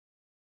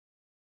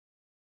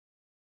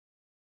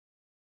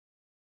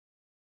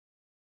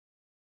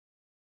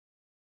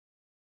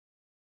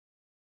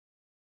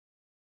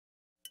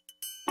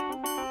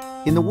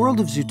In the world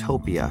of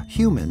Zootopia,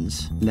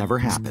 humans never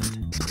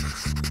happened,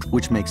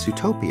 which makes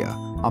Zootopia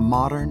a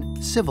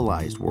modern,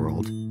 civilized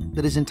world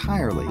that is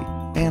entirely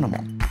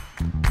animal.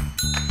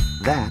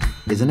 That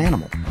is an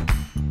animal.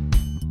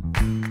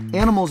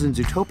 Animals in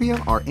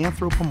Zootopia are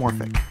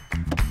anthropomorphic.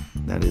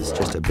 That is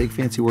just a big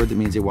fancy word that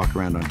means they walk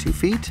around on 2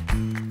 feet.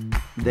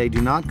 They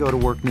do not go to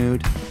work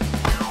nude.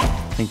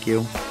 Thank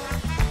you.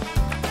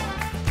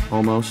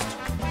 Almost.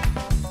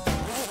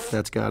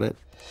 That's got it.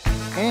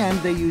 And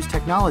they use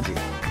technology.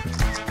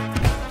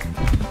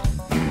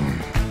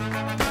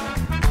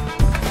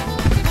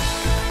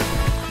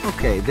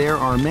 Okay, there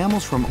are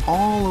mammals from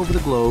all over the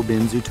globe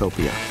in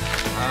Zootopia.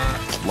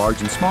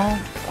 Large and small,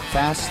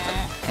 fast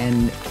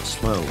and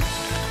slow.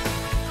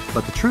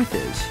 But the truth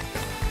is,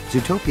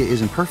 Zootopia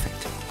isn't perfect.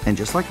 And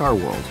just like our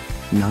world,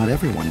 not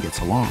everyone gets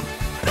along,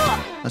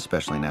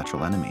 especially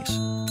natural enemies.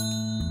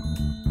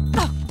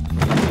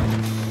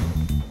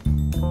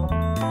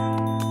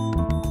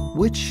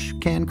 Which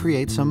can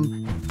create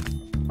some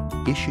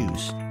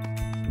issues.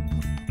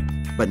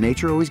 But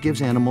nature always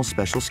gives animals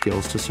special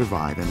skills to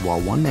survive, and while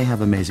one may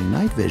have amazing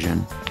night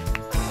vision,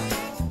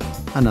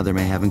 another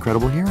may have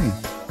incredible hearing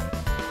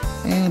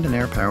and an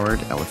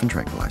air-powered elephant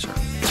tranquilizer.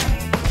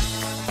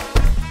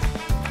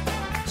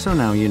 So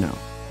now you know,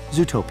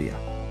 Zootopia,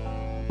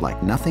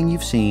 like nothing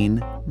you've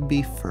seen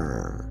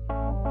before.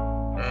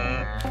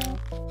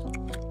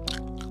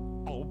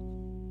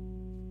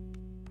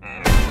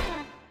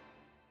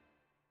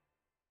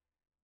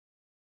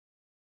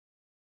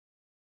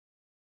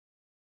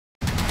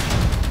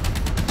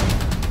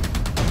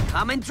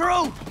 Coming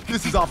through!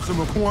 This is Officer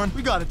McCorn.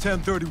 We got a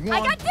 1031.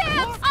 I got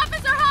dibs!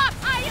 Officer Hobbs,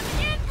 I am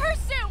in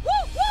pursuit! Woo,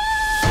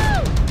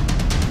 woo!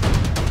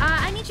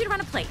 I need you to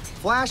run a plate.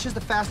 Flash is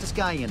the fastest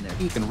guy in there.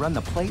 He can run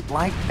the plate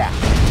like that.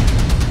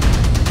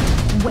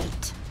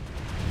 Wait.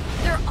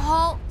 They're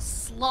all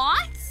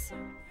sloths?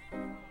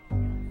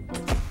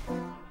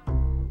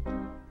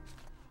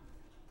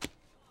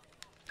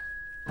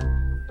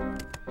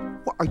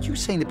 What, are you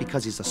saying that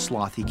because he's a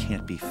sloth, he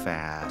can't be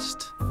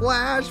fast?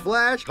 Flash,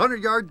 flash,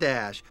 100-yard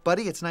dash.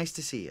 Buddy, it's nice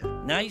to see you.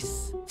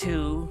 Nice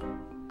to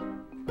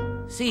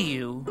see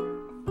you,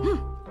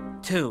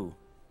 too.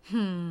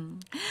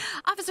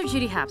 Officer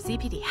Judy Hobbs,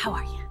 CPD, how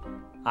are you?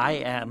 I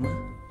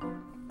am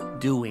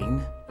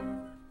doing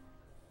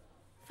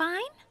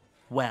Fine?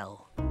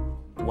 well.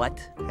 What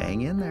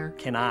Hang in there.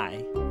 can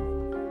I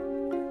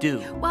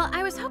do Well,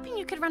 I was hoping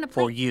you could run a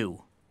plate. for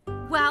you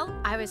Well,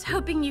 I was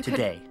hoping you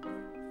today?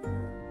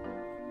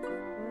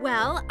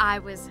 Well, I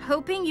was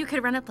hoping you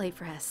could run a plate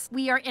for us.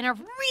 We are in a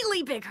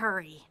really big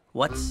hurry.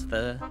 What's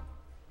the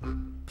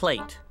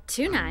plate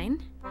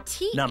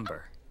 29T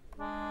number?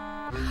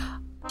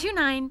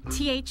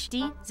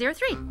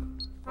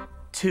 29THD03.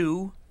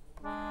 2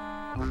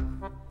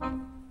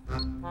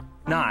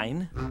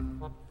 9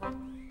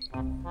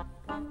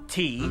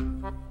 T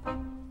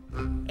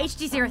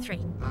HD03.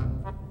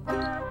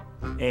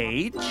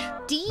 H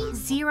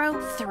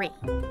D03.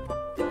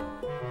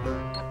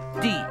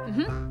 D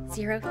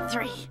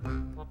 03.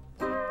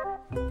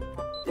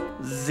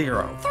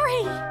 0.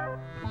 3.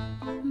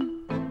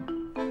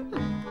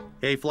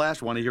 Hey,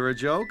 Flash, want to hear a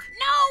joke?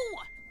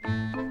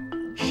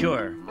 No!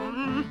 Sure.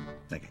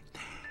 Okay.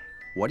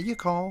 What do you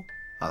call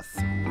a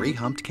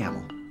 3-humped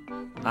camel?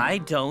 I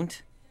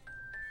don't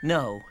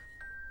know.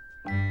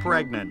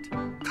 Pregnant.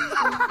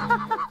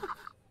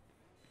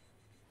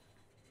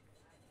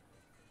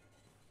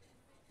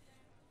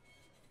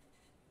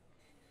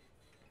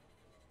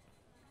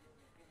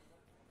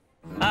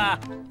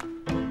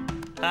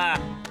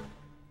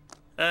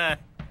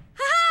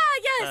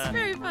 Yes,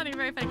 very funny,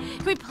 very funny.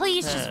 Can we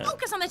please just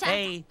focus on the task?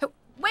 Hey.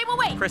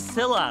 Wait.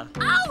 Priscilla,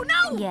 Oh,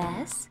 no!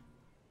 Yes?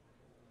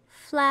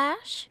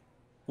 Flash?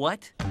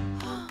 what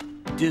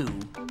do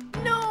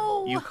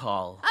No! you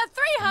call A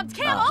 3-humped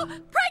camel?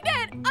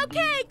 Pregnant!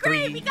 Okay,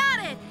 great, 3 we got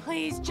it.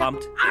 Please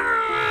jump.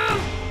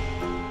 humped?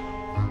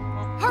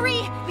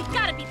 Hurry! We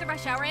gotta beat the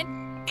rush hour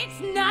in. It's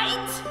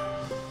night!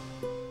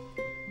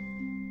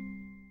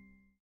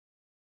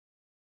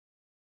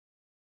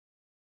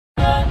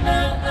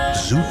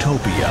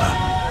 Zootopia,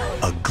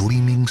 a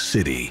gleaming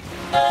city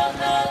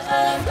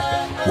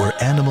where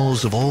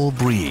animals of all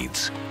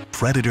breeds,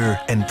 predator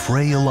and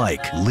prey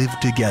alike, live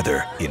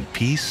together in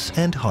peace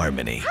and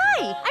harmony.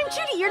 Hi, I'm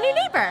Judy, your new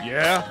neighbor.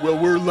 Yeah?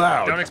 Well, we're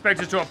loud. Don't expect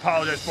us to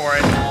apologize for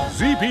it.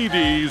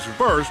 ZPD's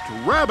first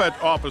rabbit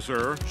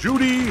officer,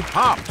 Judy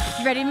Hobbs.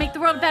 You ready to make the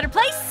world a better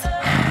place?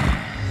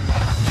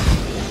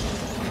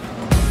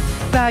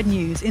 Bad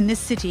news in this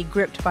city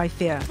gripped by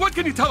fear. What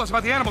can you tell us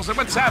about the animals that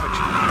went savage?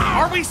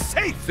 Are we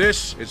safe?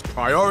 This is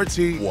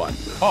priority 1.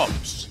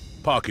 Hobbs,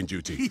 parking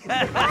duty.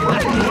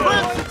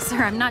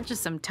 Sir, I'm not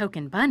just some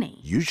token bunny.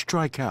 You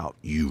strike out,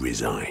 you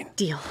resign.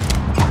 Deal.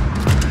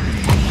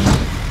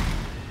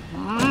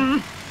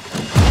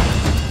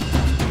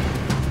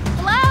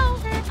 Hello?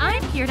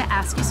 I'm here to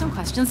ask you some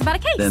questions about a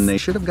case. Then they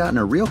should have gotten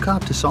a real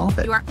cop to solve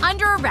it. You are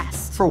under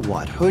arrest. For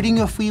what? Hurting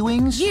a few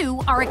wings?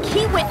 You are a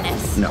key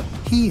witness. No,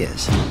 he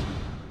is.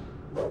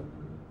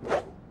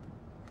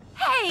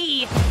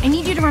 Hey! I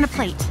need you to could run a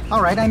plate.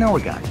 All right, I know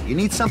a guy. You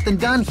need something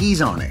done,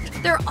 he's on it.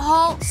 They're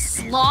all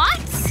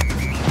sloths?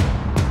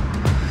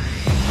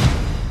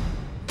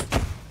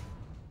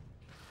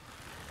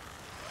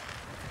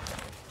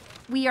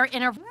 We are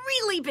in a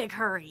really big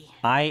hurry.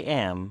 I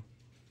am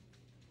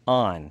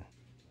on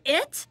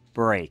It?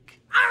 break.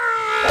 I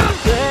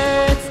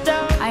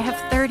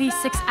have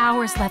 36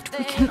 hours left.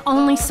 We can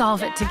only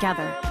solve it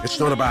together. It's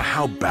not about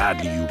how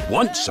badly you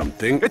want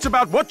something. It's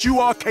about what you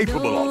are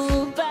capable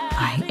of.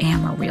 I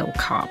am a real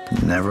cop.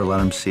 Never let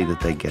them see that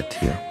they get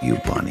to you. You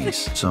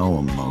bunnies. So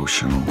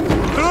emotional.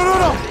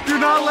 No! Do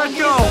not let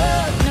go!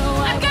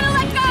 I'm gonna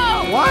let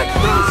go! What?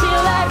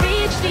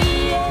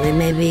 We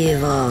may be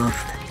evolved,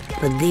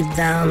 but deep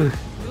down,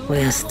 we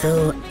are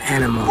still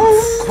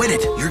animals. Quit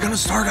it. You're gonna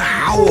start a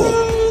howl.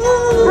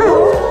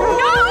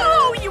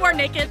 No! You are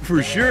naked.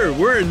 For sure,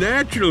 we're a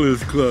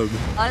naturalist club.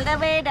 All the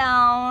way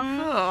down.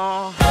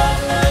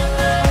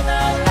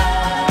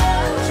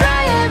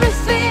 Try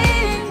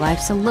everything.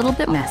 Life's a little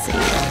bit messy.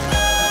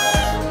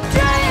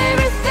 Try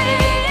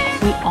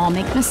everything. We all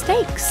make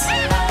mistakes.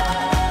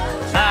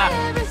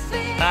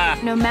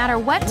 No matter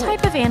what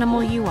type of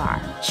animal you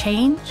are,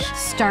 change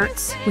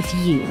starts with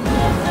you.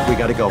 We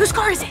gotta go. Whose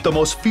car is it? The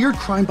most feared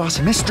crime boss,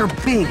 Mr.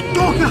 Big.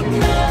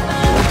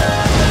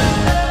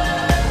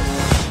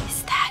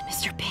 Is that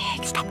Mr.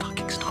 Big? Stop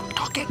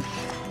talking.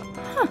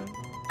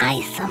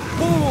 Awesome.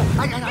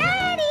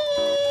 Daddy!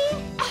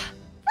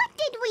 What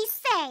did we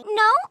say?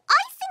 No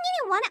icing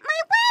anyone at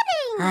my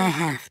wedding! I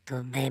have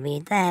to,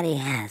 baby. Daddy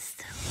has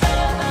to.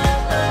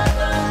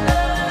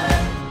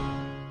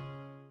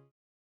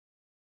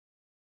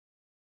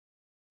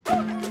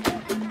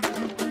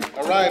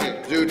 Alrighty,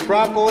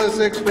 Zootropolis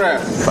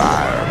Express.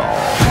 Fireball.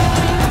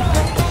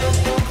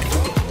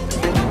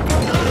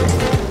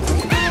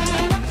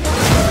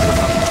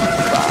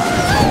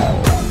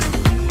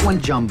 One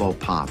jumbo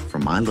pop for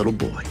my little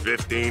boy.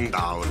 $15.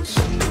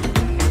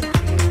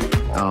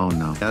 Oh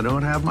no, I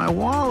don't have my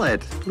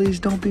wallet. Please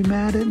don't be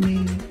mad at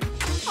me.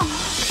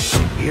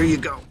 Here you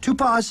go. 2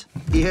 paws.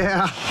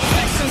 Yeah.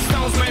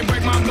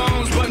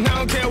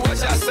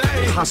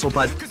 Hustle,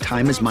 bud.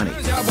 Time is money.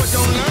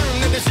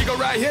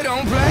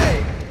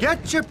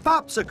 Get your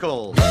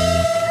popsicle.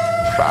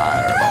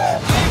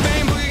 Fireball.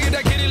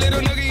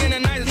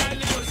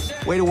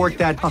 Way to work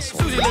that hustle.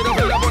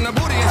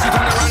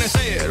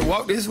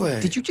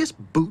 Did you just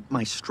boot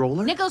my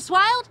stroller? Nicholas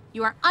Wilde,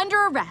 you are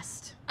under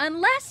arrest.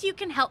 Unless you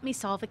can help me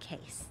solve a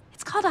case.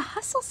 It's called a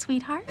hustle,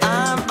 sweetheart.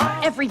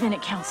 Every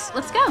minute counts.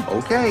 Let's go.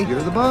 Okay,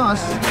 you're the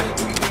boss.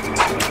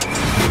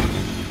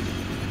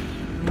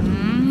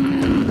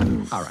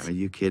 All right, are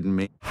you kidding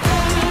me?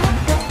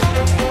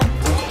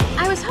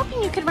 I was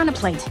hoping you could run a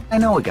plate. I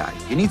know a guy.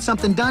 You need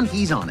something done,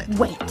 he's on it.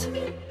 Wait.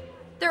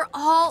 They're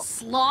all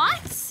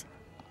sloths?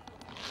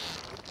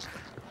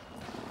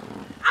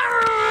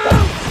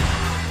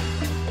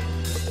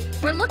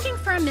 We're looking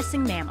for a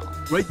missing mammal.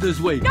 Right this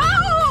way.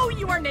 No!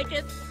 You are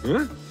naked.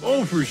 Huh?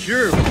 Oh, for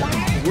sure.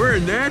 We're a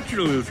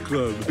naturalist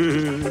club.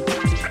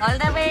 All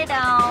the way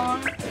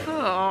down.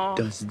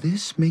 Does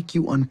this make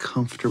you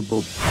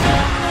uncomfortable?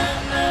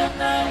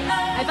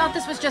 I thought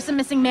this was just a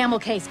missing mammal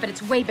case, but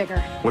it's way bigger.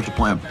 What's the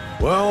plan?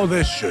 Well,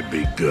 this should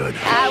be good.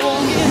 I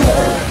won't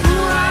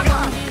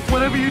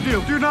Whatever you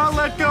do not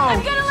let go!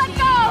 I'm gonna let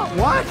go!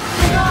 What?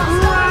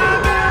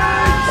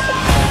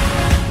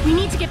 We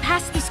need to get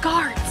past these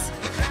guards.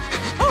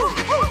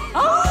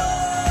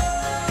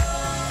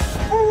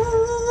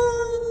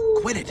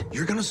 Quit it.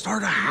 You're gonna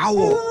start a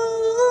howl.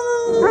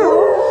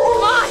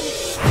 Come on!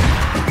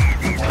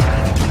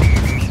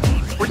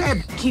 We're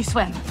dead. Can you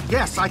swim?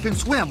 Yes, I can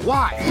swim.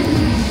 Why?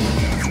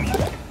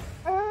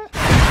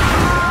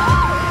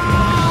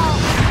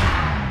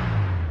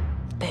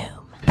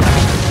 Boom.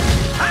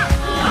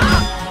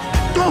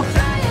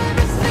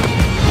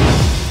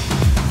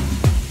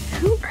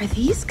 Who are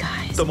these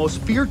guys? The most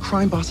feared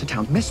crime boss in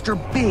town, Mr.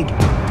 Big.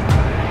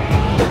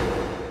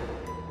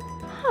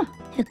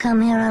 You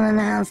come here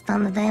unannounced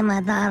on the day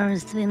my daughter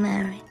is to be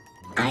married.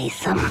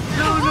 Awesome.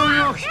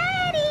 No.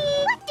 Daddy!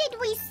 What did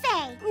we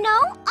say?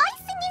 No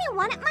icing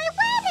anyone at my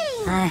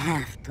wedding! I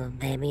have to,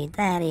 baby.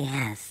 Daddy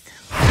has to.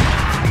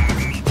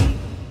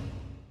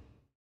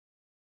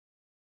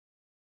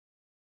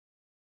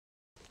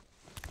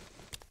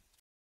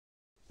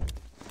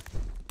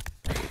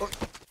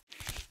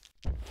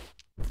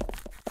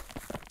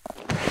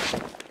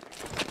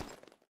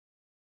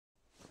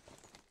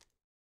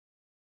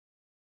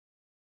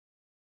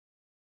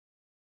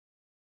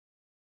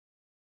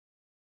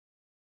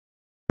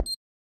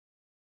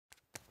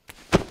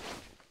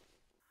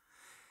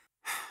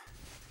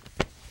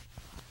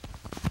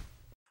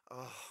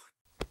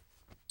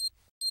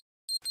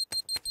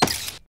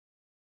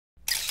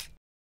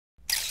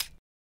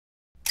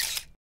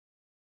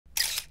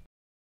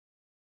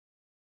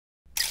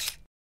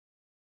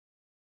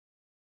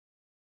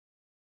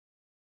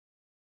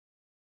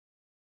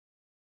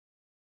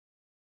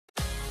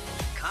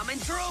 Coming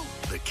through.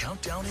 The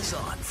countdown is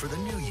on for the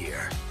new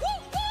year.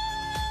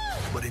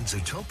 But in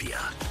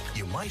Zootopia,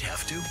 you might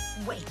have to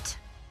Wait.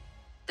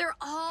 They're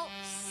all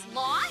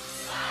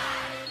sloths?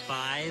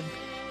 5,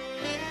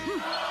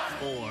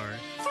 4,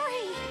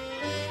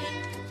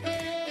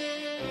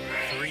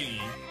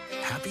 3.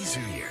 Happy Zoo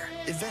Year,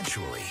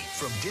 eventually,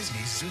 from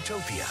Disney's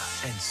Zootopia.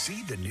 And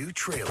see the new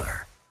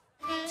trailer.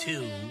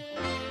 2,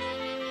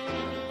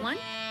 1.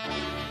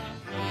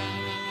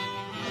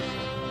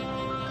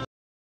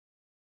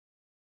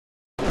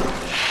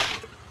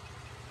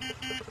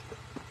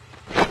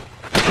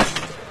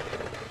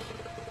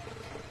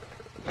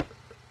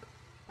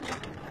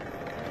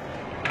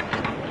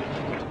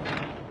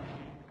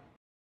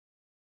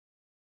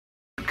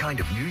 What kind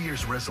of New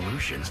Year's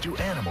resolutions do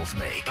animals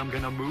make? I'm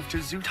gonna move to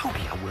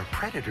Zootopia, where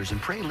predators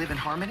and prey live in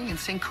harmony and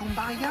sing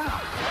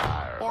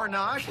Kumbaya. Or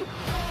not.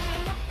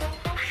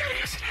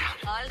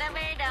 All the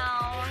way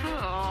down.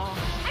 Oh.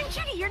 I'm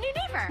Judy, your new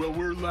neighbor. Well,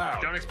 we're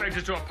loud. Don't expect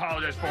us to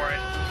apologize for it.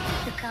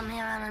 You come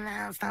here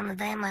unannounced on the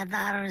day my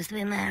daughter is to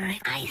be married.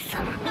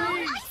 Isom. No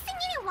icing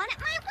anyone at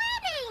my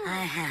wedding.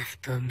 I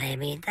have to,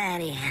 baby.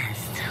 Daddy has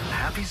to.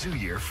 Happy Zoo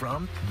Year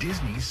from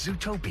Disney's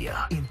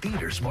Zootopia. In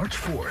theaters March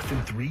 4th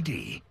in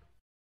 3D.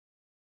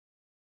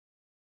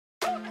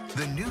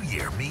 The new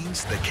year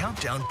means the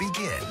countdown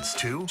begins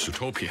to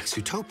Zootopia.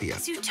 Zootopia.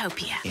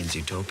 Zootopia. In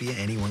Zootopia,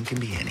 anyone can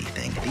be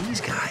anything.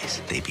 These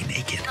guys, they be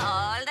naked.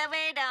 All the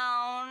way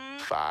down.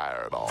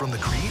 Fireball. From the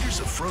creators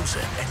of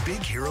Frozen and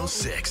Big Hero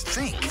 6,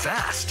 think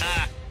fast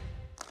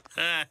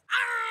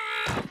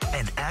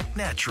and act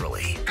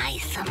naturally.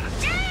 Isom.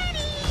 Daddy!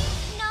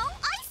 No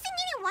icing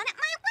anyone at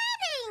my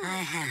wedding.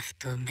 I have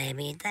to,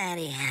 baby.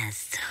 Daddy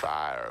has to.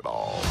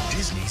 Fireball.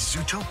 Disney's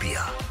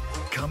Zootopia,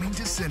 coming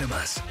to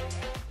cinemas.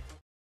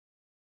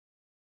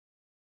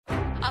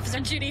 Officer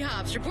Judy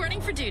Hobbs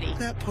reporting for duty.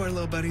 That poor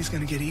little buddy's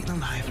gonna get eaten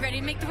alive. You ready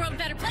to make the world a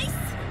better place?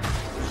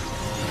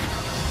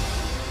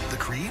 The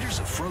creators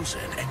of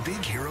Frozen and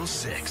Big Hero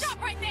 6 Stop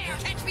right there!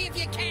 Catch me if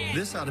you can!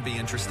 This ought to be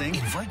interesting.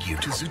 invite you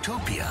to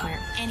Zootopia, Where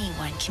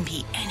anyone can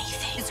be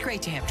anything. It's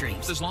great to have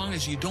dreams. As long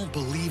as you don't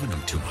believe in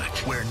them too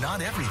much. where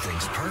not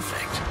everything's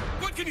perfect.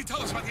 What can you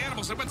tell us about the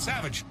animals that went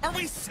savage? Are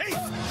we safe?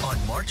 On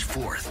March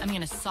 4th, I'm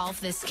gonna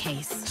solve this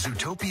case.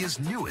 Zootopia's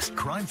newest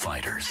crime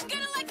fighters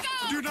Gonna let go!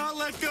 Do not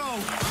let go.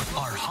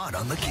 are hot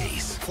on the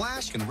case.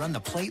 Flash can run the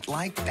plate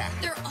like that.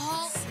 They're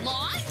all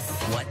sloths?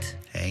 What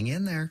Hang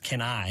in there.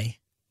 can I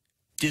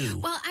do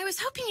Well, I was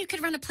hoping you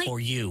could run a plate. for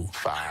you?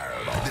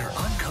 Fireball. They're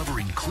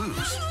uncovering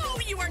clues Oh,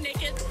 you are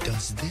naked.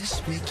 Does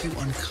this make you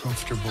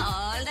uncomfortable?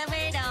 All the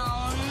way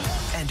down.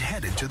 and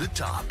headed to the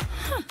top.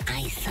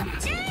 Isom.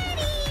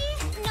 Daddy!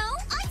 No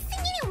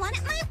icing anyone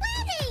at my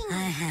wedding.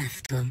 I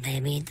have to,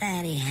 baby.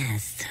 Daddy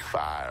has to.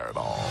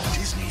 Fireball.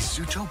 Disney's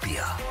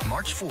Zootopia,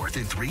 March 4th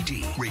in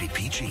 3D, rated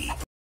PG.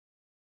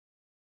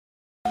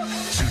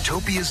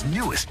 Zootopia's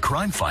newest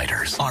crime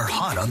fighters are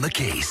hot on the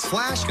case.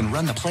 Flash can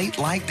run the plate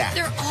like that.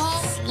 They're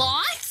all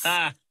sloths?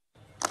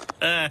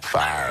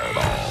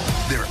 Fireball.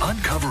 They're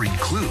uncovering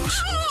clues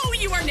Oh,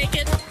 you are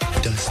naked.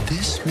 Does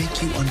this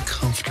make you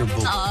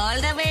uncomfortable? All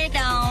the way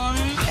down.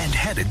 and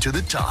headed to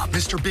the top.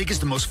 Mr. Big is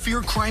the most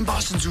feared crime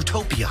boss in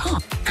Zootopia.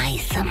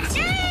 Isom.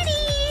 Daddy!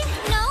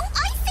 No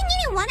icing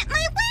anyone at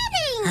my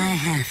wedding. I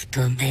have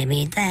to,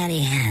 baby. Daddy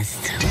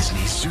has to.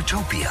 Disney's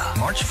Zootopia,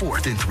 March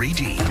 4th in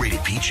 3D,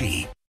 rated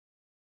PG.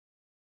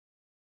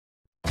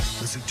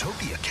 The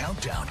Zootopia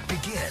countdown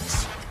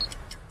begins.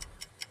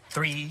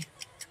 3,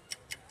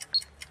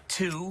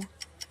 2.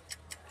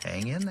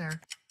 Hang in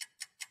there.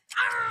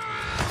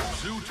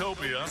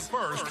 Zootopia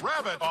first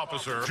rabbit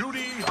officer,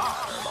 Judy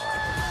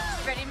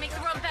Hobbs. Ready to make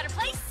the world a better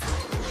place?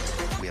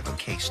 We have a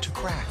case to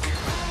crack.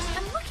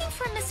 I'm looking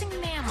for a missing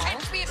mammal.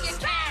 Catch me if you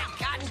can,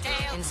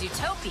 Cottontail. In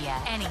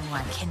Zootopia,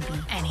 anyone can be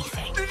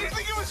anything. Did you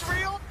think it was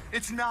real?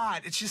 It's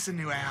not. It's just a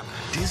new app.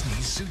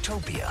 Disney's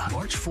Zootopia,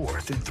 March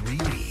 4th in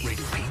 3D,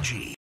 rated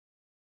PG.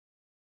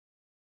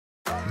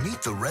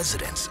 Meet the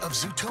residents of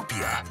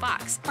Zootopia.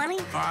 Fox. Bunny.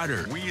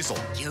 Otter. Weasel.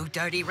 You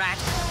dirty rat.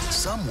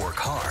 Some work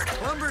hard,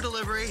 Lumber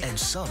delivery. and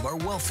some are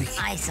wealthy.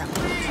 Isom.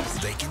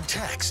 They can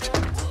text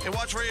Hey,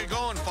 watch where you're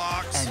going,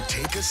 Fox. and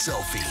take a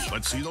selfie.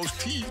 Let's see those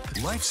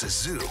teeth. Life's a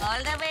zoo, All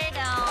the way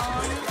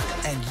down.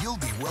 and you'll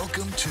be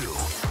welcome too.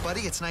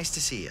 Buddy, it's nice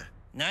to see you.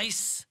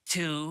 Nice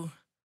to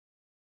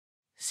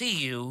see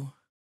you,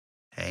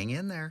 Hang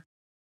in there.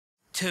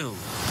 too.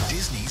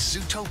 Disney's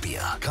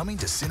Zootopia, coming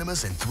to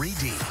cinemas in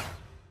 3D.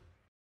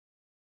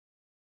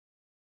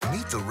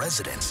 Meet the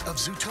residents of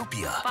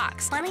Zootopia.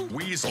 Fox. Bunny.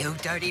 Weasel. You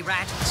dirty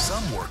rat.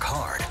 Some work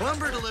hard,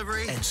 Lumber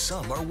delivery. and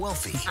some are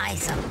wealthy.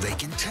 Isom. They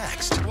can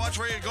text Watch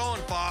where you're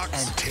going,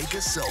 Fox. and take a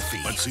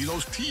selfie. Let's see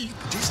those teeth.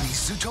 Disney's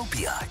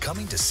Zootopia,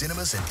 coming to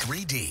cinemas in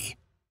 3D.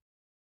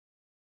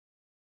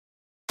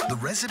 The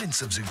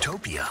residents of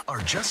Zootopia are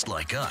just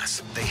like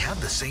us. They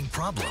have the same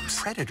problems.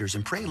 Predators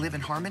and prey live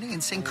in harmony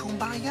and sing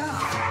kumbaya.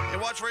 Hey,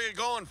 watch where you're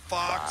going,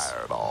 Fox.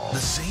 The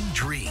same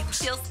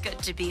dreams. Feels good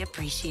to be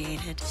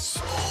appreciated. So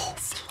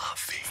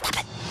fluffy.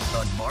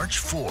 On March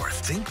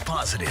 4th, think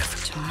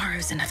positive.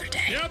 Tomorrow's another day.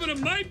 Yeah, but it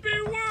might be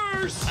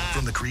worse.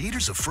 From the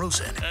creators of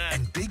Frozen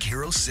and Big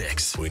Hero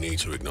 6. We need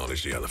to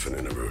acknowledge the elephant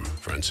in the room.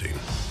 Francine,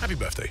 happy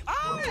birthday.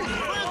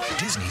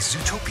 Disney's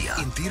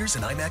Zootopia. In theaters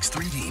and IMAX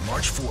 3D,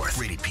 March 4th.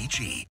 Rated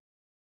PG.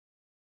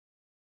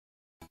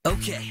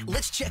 Okay,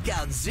 let's check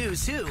out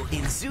Zoo's Who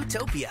in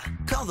Zootopia.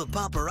 Call the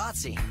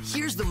paparazzi.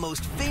 Here's the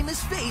most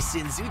famous face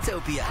in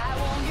Zootopia.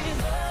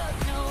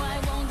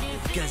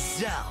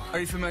 Gazelle. Are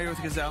you familiar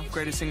with Gazelle?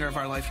 Greatest singer of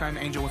our lifetime,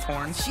 angel with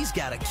horns. She's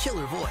got a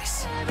killer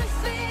voice,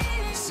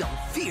 some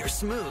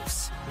fierce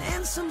moves,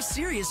 and some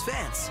serious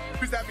fans.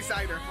 Who's that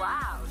beside her?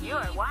 Wow, you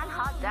are one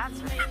hot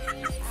dancer.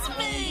 It's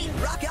me!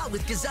 Rock out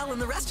with Gazelle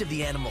and the rest of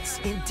the animals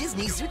in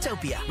Disney's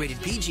Zootopia.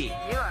 Rated PG.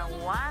 You are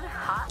one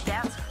hot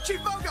dancer. Chief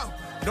Bogo!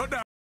 No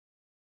doubt.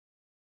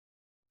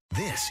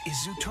 This is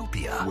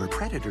Zootopia. Where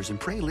predators and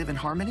prey live in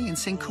harmony and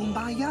sing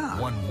kumbaya.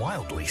 One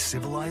wildly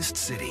civilized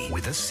city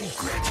with a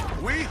secret.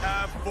 We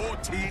have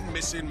 14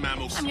 missing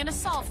mammals. I'm gonna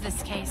solve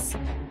this case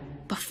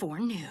before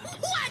noon.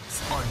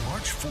 On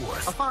March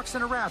 4th, A fox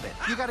and a rabbit.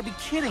 You gotta be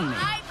kidding me.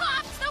 I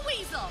popped the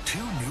weasel. 2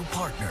 new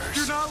partners.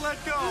 Do not let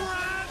go.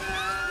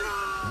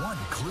 1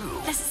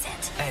 clue. This is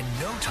it. And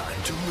no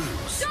time to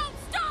lose. Don't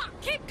stop.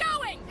 Keep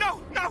going.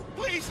 No, no,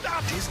 please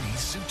stop.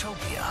 Disney's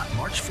Zootopia.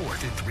 March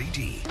 4th in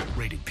 3D.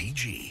 Rated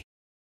PG.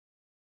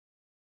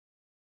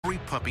 Every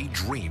puppy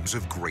dreams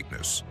of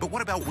greatness. But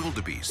what about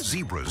wildebeests,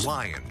 zebras,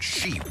 lions,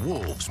 sheep,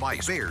 wolves,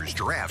 mice, bears,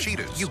 giraffes,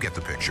 cheetahs? You get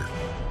the picture.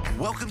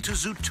 Welcome to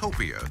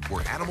Zootopia,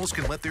 where animals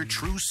can let their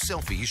true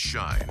selfies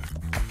shine.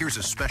 Here's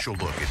a special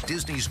look at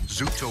Disney's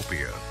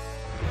Zootopia.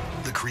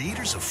 The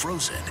creators of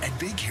Frozen and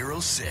Big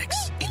Hero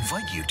 6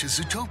 invite you to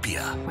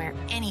Zootopia, Where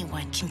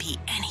anyone can be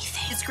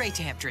anything. It's great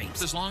to have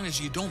dreams. As long as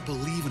you don't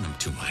believe in them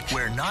too much.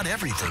 where not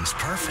everything's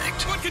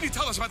perfect. What can you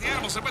tell us about the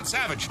animals that went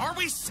savage? Are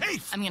we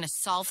safe? I'm gonna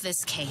solve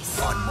this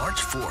case. On March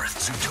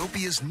 4th,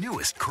 Zootopia's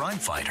newest crime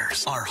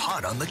fighters are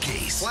hot on the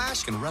case.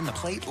 Flash can run the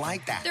plate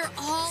like that. They're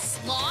all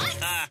sloths?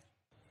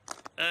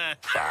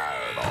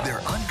 They're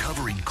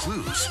uncovering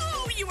clues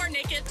Oh, you are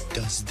naked.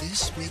 Does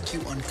this make you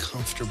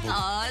uncomfortable?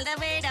 All the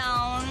way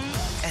down.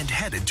 and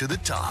headed to the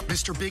top.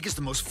 Mr. Big is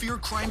the most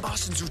feared crime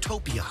boss in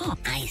Zootopia.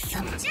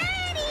 Awesome.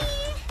 Daddy!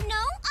 No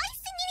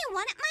icing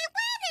anyone at my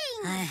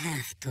wedding! I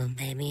have to,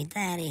 baby.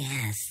 Daddy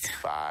has to.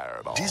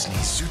 Fireball. Disney's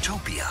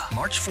Zootopia,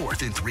 March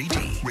 4th in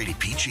 3D. Rated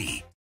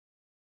PG.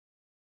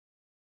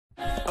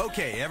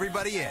 Okay,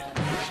 everybody in.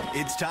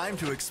 It's time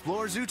to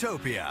explore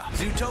Zootopia.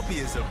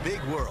 Zootopia is a big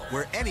world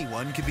where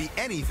anyone can be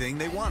anything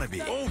they want to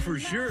be. Oh, for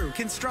sure.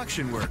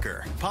 Construction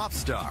worker, pop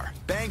star,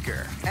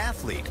 banker,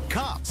 athlete,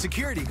 cop,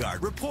 security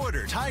guard,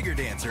 reporter, tiger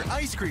dancer,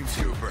 ice cream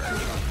scooper.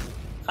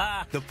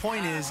 The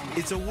point is,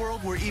 it's a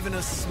world where even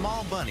a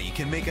small bunny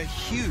can make a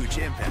huge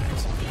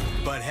impact.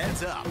 But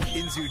heads up,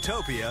 in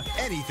Zootopia,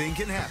 anything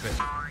can happen.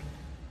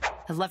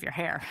 I love your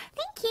hair.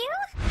 Thank you.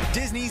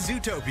 Disney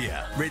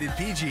Zootopia, rated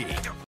PG.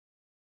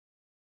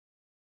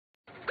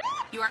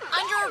 You are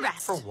under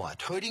arrest. For what?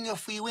 Hurting a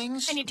few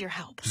wings? I need your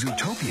help.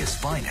 Zootopia's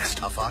finest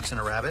A fox and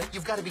a rabbit?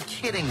 You've got to be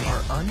kidding me.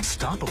 are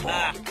unstoppable,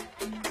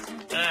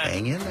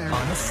 Hang in there.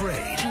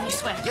 unafraid, Can you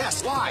swim?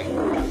 Yes, why?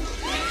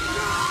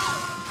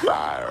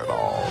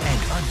 Fireball.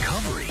 and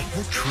uncovering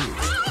the truth.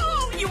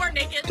 Oh, you are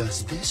naked.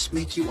 Does this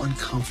make you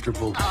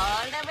uncomfortable?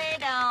 All the way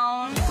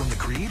down. From the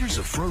creators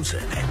of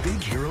Frozen and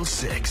Big Hero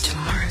 6,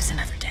 Tomorrow's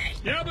another day.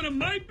 Yeah, but it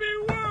might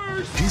be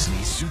worse.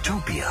 Disney's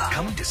Zootopia,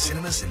 coming to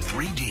cinemas in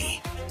 3D.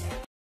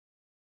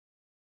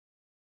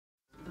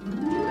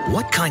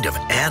 What kind of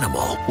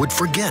animal would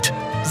forget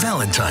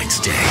Valentine's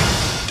Day?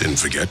 Didn't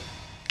forget.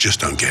 Just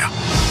don't care.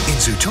 In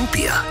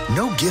Zootopia,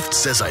 no gift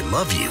says I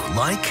love you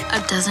like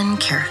A dozen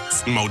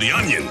carrots. Mow the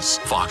onions.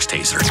 Fox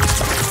taser.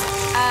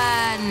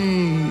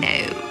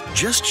 No.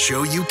 just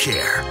show you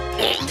care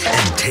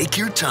and take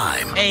your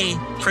time. Hey,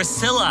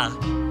 Priscilla.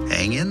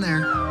 Hang in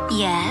there.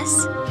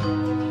 Yes?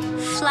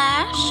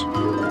 Flash?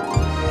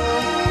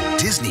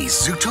 Disney's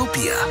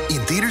Zootopia,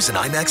 in theaters and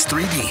IMAX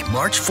 3D,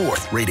 March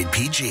 4th, rated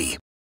PG.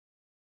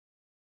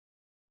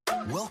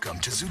 Welcome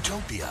to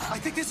Zootopia. I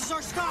think this is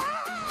our stop.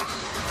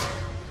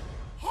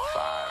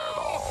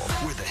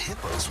 Where the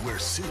hippos wear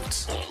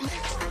suits,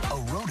 a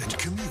rodent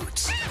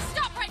commutes,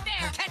 Stop right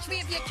there! Catch me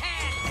if you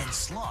can! and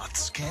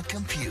sloths can't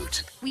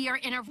compute. We are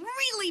in a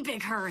really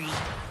big hurry.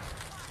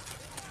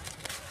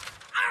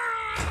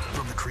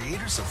 From the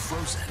creators of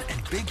Frozen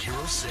and Big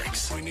Hero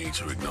 6. We need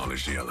to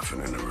acknowledge the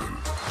elephant in the room.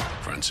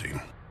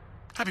 Francine,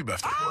 happy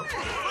birthday.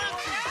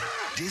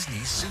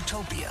 Disney's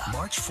Zootopia,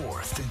 March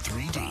 4th in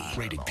 3D,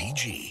 rated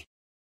PG.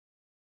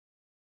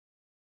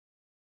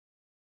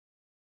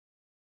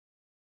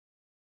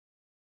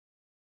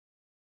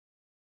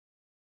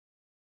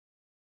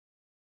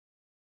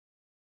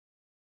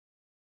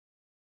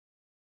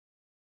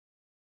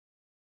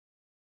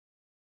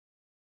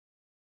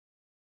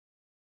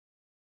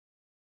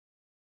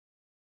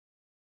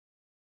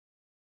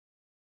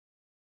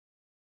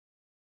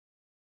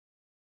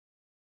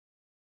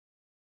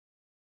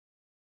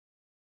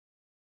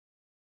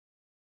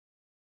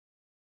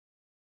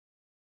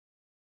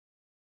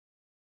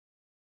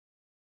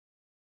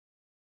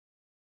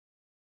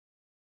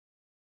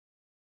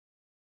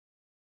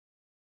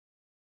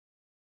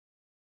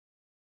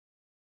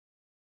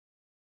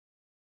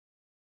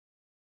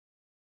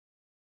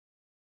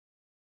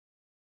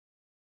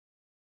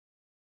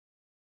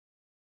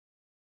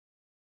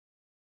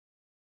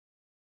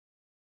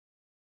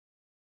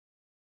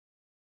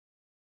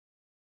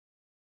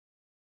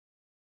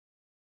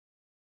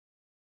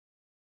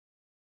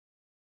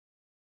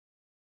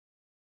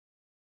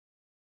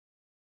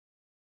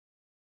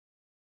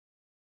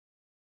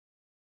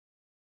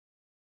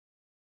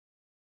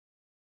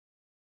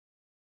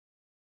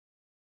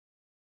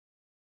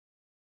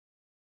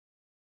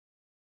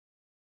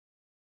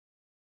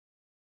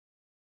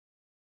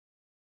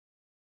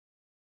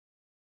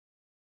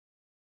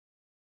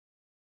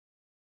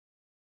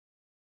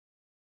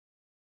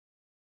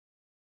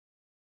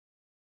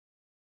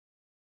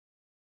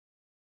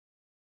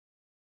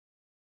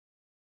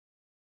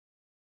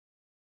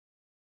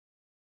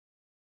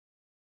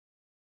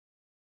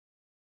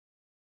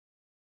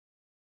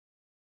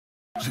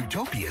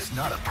 Zootopia is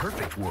not a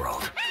perfect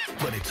world,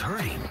 but it's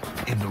hurting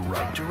in the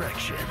right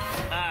direction.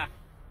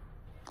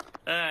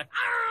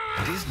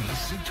 Disney's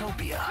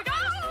Zootopia.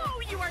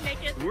 Oh, you are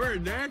naked. We're a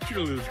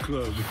naturalist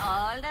club.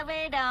 All the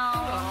way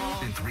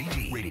down. In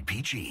 3D, rated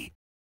PG.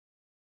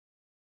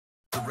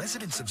 The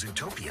residents of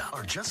Zootopia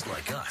are just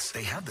like us.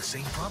 They have the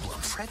same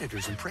problems.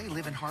 Predators and prey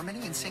live in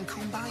harmony and sing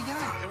kumbaya.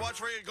 Hey,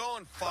 watch where you're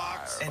going,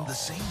 Fox. And the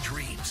same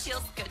dreams.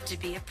 Feels good to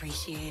be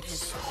appreciated.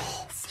 So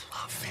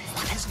fluffy.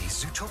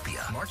 Disney's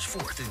Zootopia, March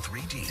 4th in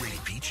 3D,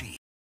 rated PG.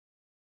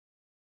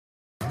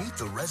 Meet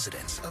the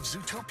residents of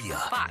Zootopia.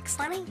 Fox.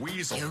 Funny?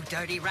 Weasel. You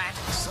dirty rat.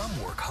 Some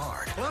work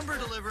hard. Lumber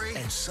delivery.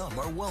 And some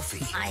are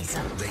wealthy.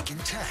 Awesome. They can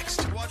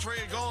text. Hey, watch where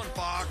you're going,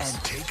 Fox.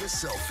 And take a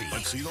selfie.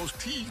 Let's see those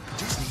teeth.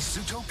 Disney's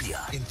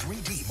Zootopia in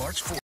 3D,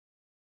 March 4th.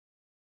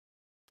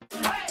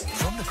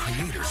 From the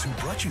creators who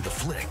brought you the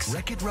flicks,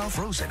 Wreck-It Ralph,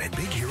 Frozen, and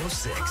Big Hero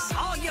 6.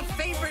 All your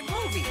favorite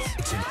movies.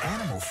 It's an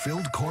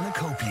animal-filled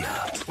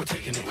cornucopia. We're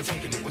taking it.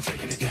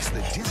 It's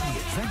the Disney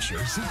adventure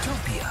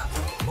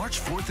Zootopia. March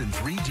 4th in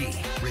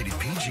 3D, rated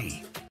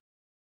PG.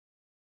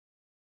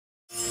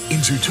 In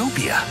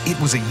Zootopia, it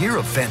was a year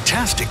of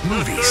fantastic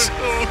movies.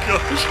 Oh,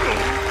 gosh.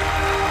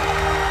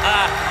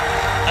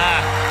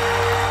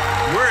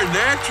 We're a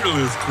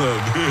naturalist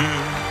club.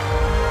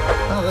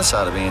 Oh, this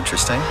ought to be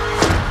interesting.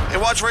 Hey,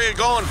 watch where you're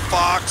going,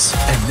 Fox.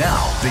 And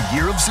now, the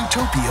year of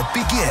Zootopia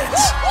begins.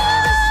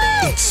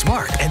 It's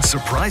smart and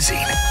surprising.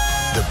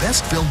 The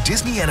best film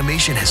Disney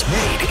Animation has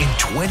made in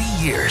 20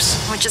 years.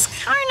 Which is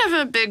kind of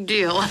a big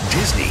deal.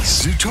 Disney's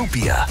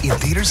Zootopia in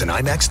theaters and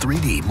IMAX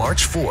 3D,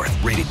 March 4th,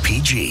 rated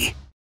PG.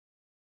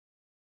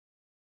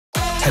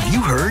 Have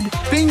you heard?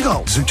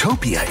 Bingo!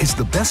 Zootopia is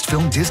the best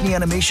film Disney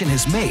Animation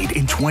has made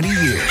in 20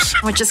 years.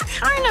 Which is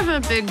kind of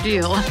a big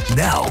deal.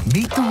 Now,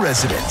 meet the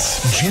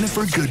residents.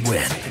 Ginnifer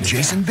Goodwin,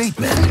 Jason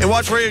Bateman. Hey,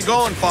 watch where you're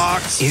going,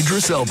 Fox.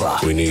 Idris Elba.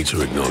 We need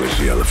to acknowledge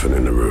the elephant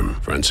in the room.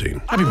 Francine,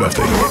 happy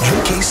birthday.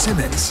 J.K.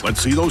 Simmons.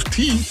 Let's see those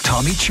teeth.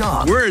 Tommy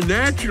Chong. We're a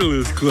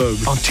naturalist club.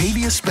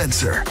 Octavia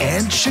Spencer.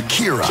 And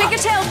Shakira. Shake your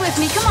tails with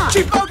me, come on.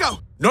 Chief Bogo.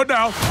 No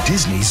doubt.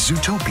 Disney's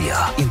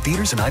Zootopia in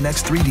theaters and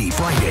IMAX 3D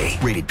Friday,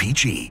 rated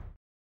PG.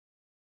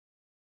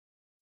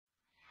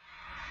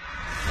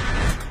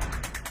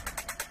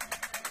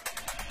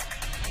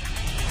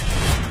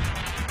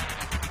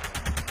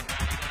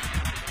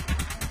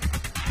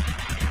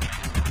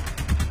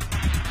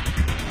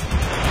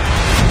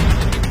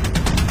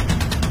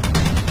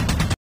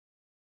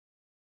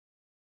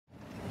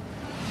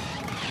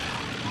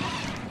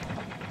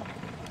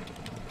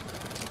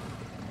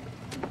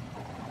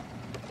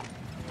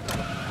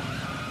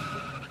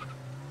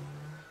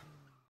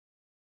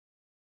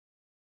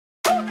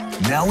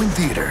 Now in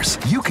theaters,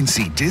 you can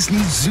see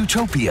Disney's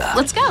Zootopia.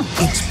 Let's go.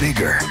 It's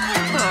bigger,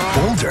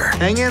 bolder,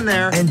 Hang in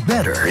there. and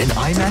better in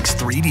IMAX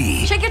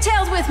 3D. Shake your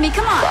tails with me,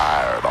 come on.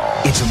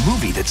 It's a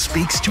movie that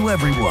speaks to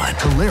everyone.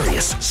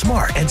 Hilarious,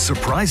 smart, and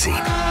surprising.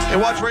 Hey,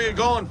 watch where you're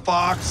going,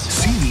 Fox.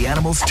 See the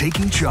animals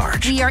taking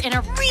charge We are in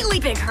a really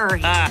big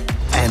hurry.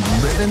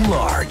 and living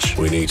large.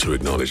 We need to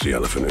acknowledge the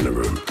elephant in the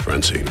room.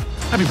 Francine,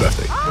 happy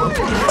birthday.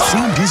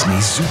 See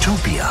Disney's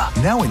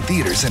Zootopia, now in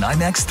theaters and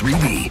IMAX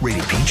 3D,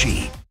 rated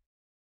PG.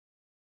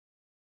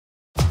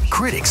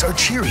 Critics are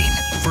cheering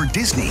for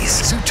Disney's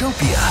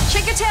Zootopia.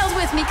 Shake your tails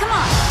with me, come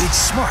on. It's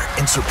smart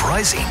and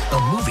surprising, a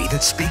movie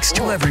that speaks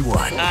to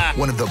everyone.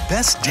 One of the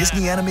best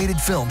Disney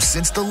animated films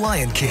since The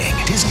Lion King.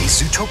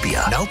 Disney's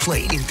Zootopia, now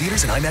playing in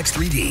theaters and IMAX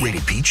 3D,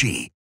 rated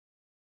PG.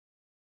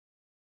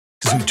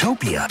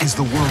 Zootopia is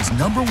the world's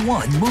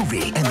 #1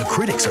 movie, and the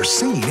critics are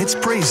singing its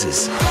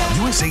praises.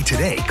 USA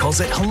Today calls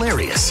it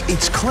hilarious,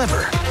 it's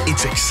clever,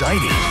 it's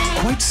exciting.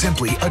 Quite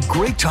simply, a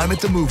great time at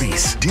the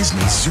movies.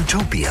 Disney's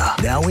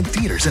Zootopia, now in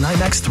theaters and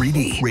IMAX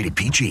 3D, rated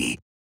PG.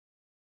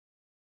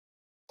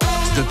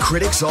 The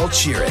critics all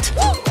cheer it.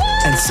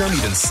 And some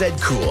even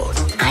said cool.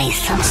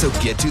 Awesome. So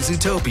get to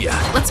Zootopia.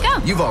 Let's go.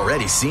 You've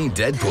already seen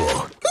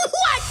Deadpool.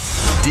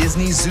 What?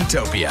 Disney's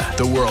Zootopia,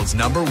 the world's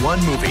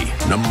 #1 movie.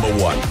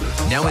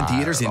 #1. Now in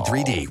theaters in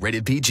 3D,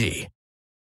 rated PG.